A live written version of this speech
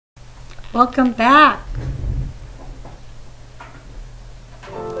Welcome back.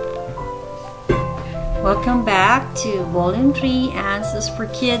 Welcome back to Volume 3 Answers for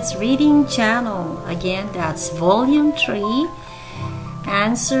Kids Reading Channel. Again, that's Volume 3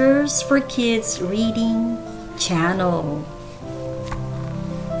 Answers for Kids Reading Channel.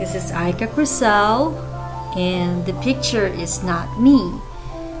 This is Aika Cruzal, and the picture is not me,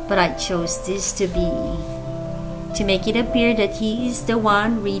 but I chose this to make it appear that he is the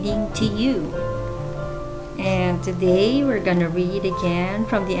one reading to you. And today we're gonna read again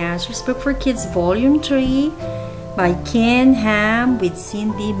from the Answers Book for Kids Volume 3 by Ken Ham with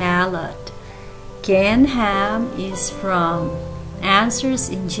Cindy Mallott. Ken Ham is from Answers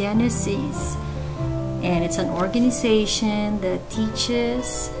in Genesis, and it's an organization that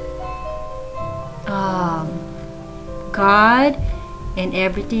teaches God and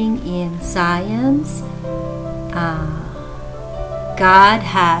everything in science. God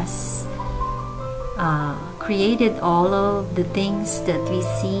has created all of the things that we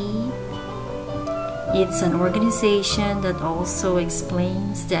see. It's an organization that also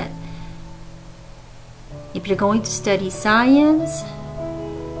explains that if you're going to study science,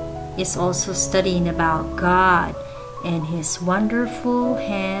 it's also studying about God and His wonderful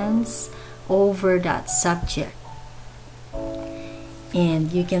hands over that subject.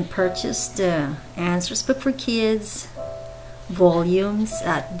 And you can purchase the Answers Book for Kids volumes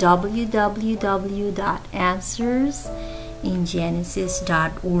at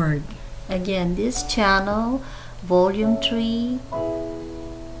www.answersingenesis.org. Again, this channel, Volume 3,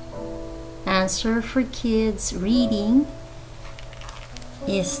 Answer for Kids Reading,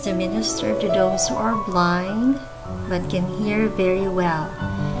 is to minister to those who are blind but can hear very well,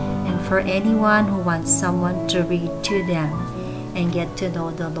 and for anyone who wants someone to read to them and get to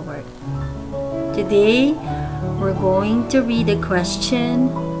know the Lord. Today, we're going to read a question: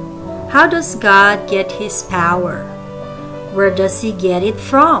 how does God get His power? Where does He get it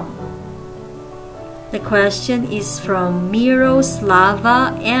from? The question is from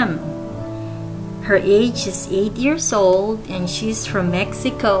Miroslava M. Her age is 8 years old and she's from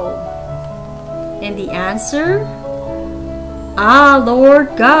Mexico. And the answer? Ah,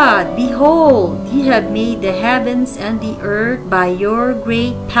 Lord God, behold, you have made the heavens and the earth by your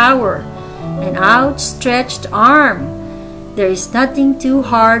great power and outstretched arm. There is nothing too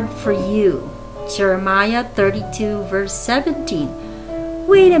hard for you. Jeremiah 32 verse 17.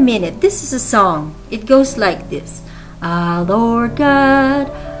 Wait a minute, this is a song. It goes like this. Ah, Lord God,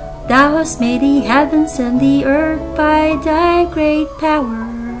 thou hast made the heavens and the earth by thy great power.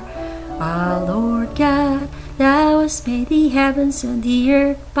 Ah, Lord God, thou hast made the heavens and the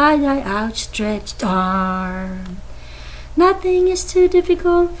earth by thy outstretched arm. Nothing is too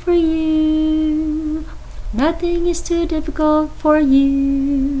difficult for you. Nothing is too difficult for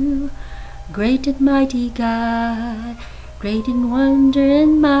you. Great and mighty God, great in wonder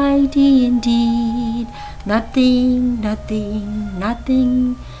and mighty indeed. Nothing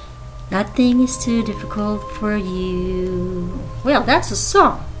is too difficult for you. Well, that's a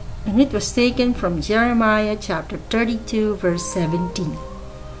song, and it was taken from Jeremiah chapter 32 verse 17.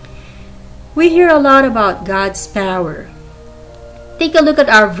 We hear a lot about God's power. Take a look at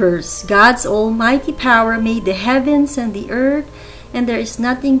our verse. God's almighty power made the heavens and the earth, and there is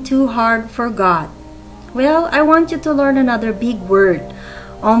nothing too hard for God. Well, I want you to learn another big word: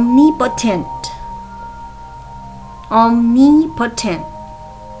 omnipotent. Omnipotent.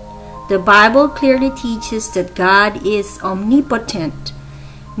 The Bible clearly teaches that God is omnipotent,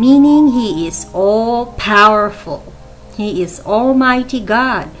 meaning He is all-powerful. He is Almighty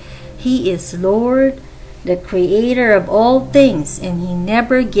God. He is Lord, the Creator of all things, and He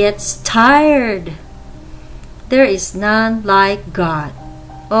never gets tired. There is none like God.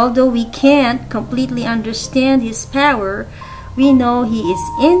 Although we can't completely understand His power, we know He is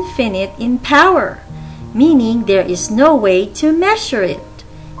infinite in power, meaning there is no way to measure it.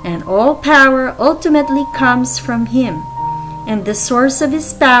 And all power ultimately comes from Him, and the source of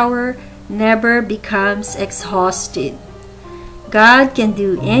His power never becomes exhausted. God can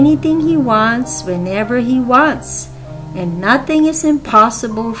do anything He wants whenever He wants, and nothing is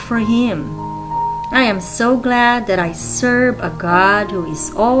impossible for Him. I am so glad that I serve a God who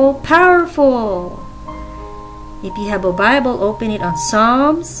is all-powerful. If you have a Bible, open it on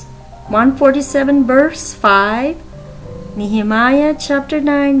Psalms 147 verse 5, Nehemiah chapter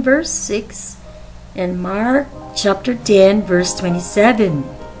 9 verse 6, and Mark chapter 10 verse 27.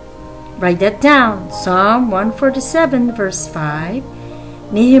 Write that down. Psalm 147 verse 5,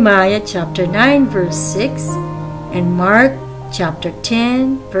 Nehemiah chapter 9 verse 6, and Mark chapter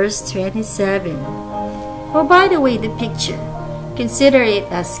 10 verse 27. Oh, by the way, the picture. consider it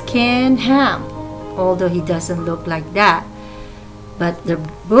as canned ham, although he doesn't look like that. But the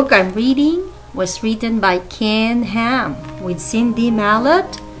book I'm reading was written by Ken Ham with Cindy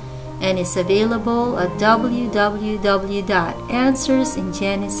Mallett, and is available at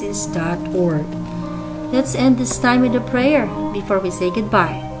www.answersingenesis.org. Let's end this time with a prayer before we say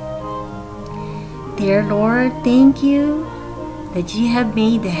goodbye. Dear Lord, thank you that you have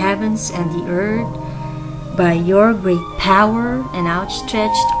made the heavens and the earth by your great power and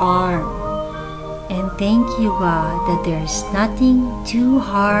outstretched arm. And thank you, God, that there is nothing too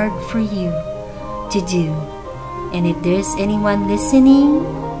hard for you to do. And if there's anyone listening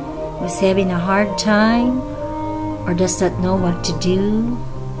who's having a hard time or does not know what to do,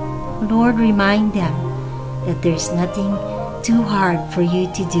 Lord, remind them that there's nothing too hard for you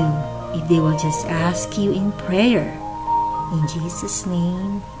to do if they will just ask you in prayer. In Jesus'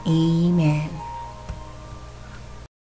 name, amen.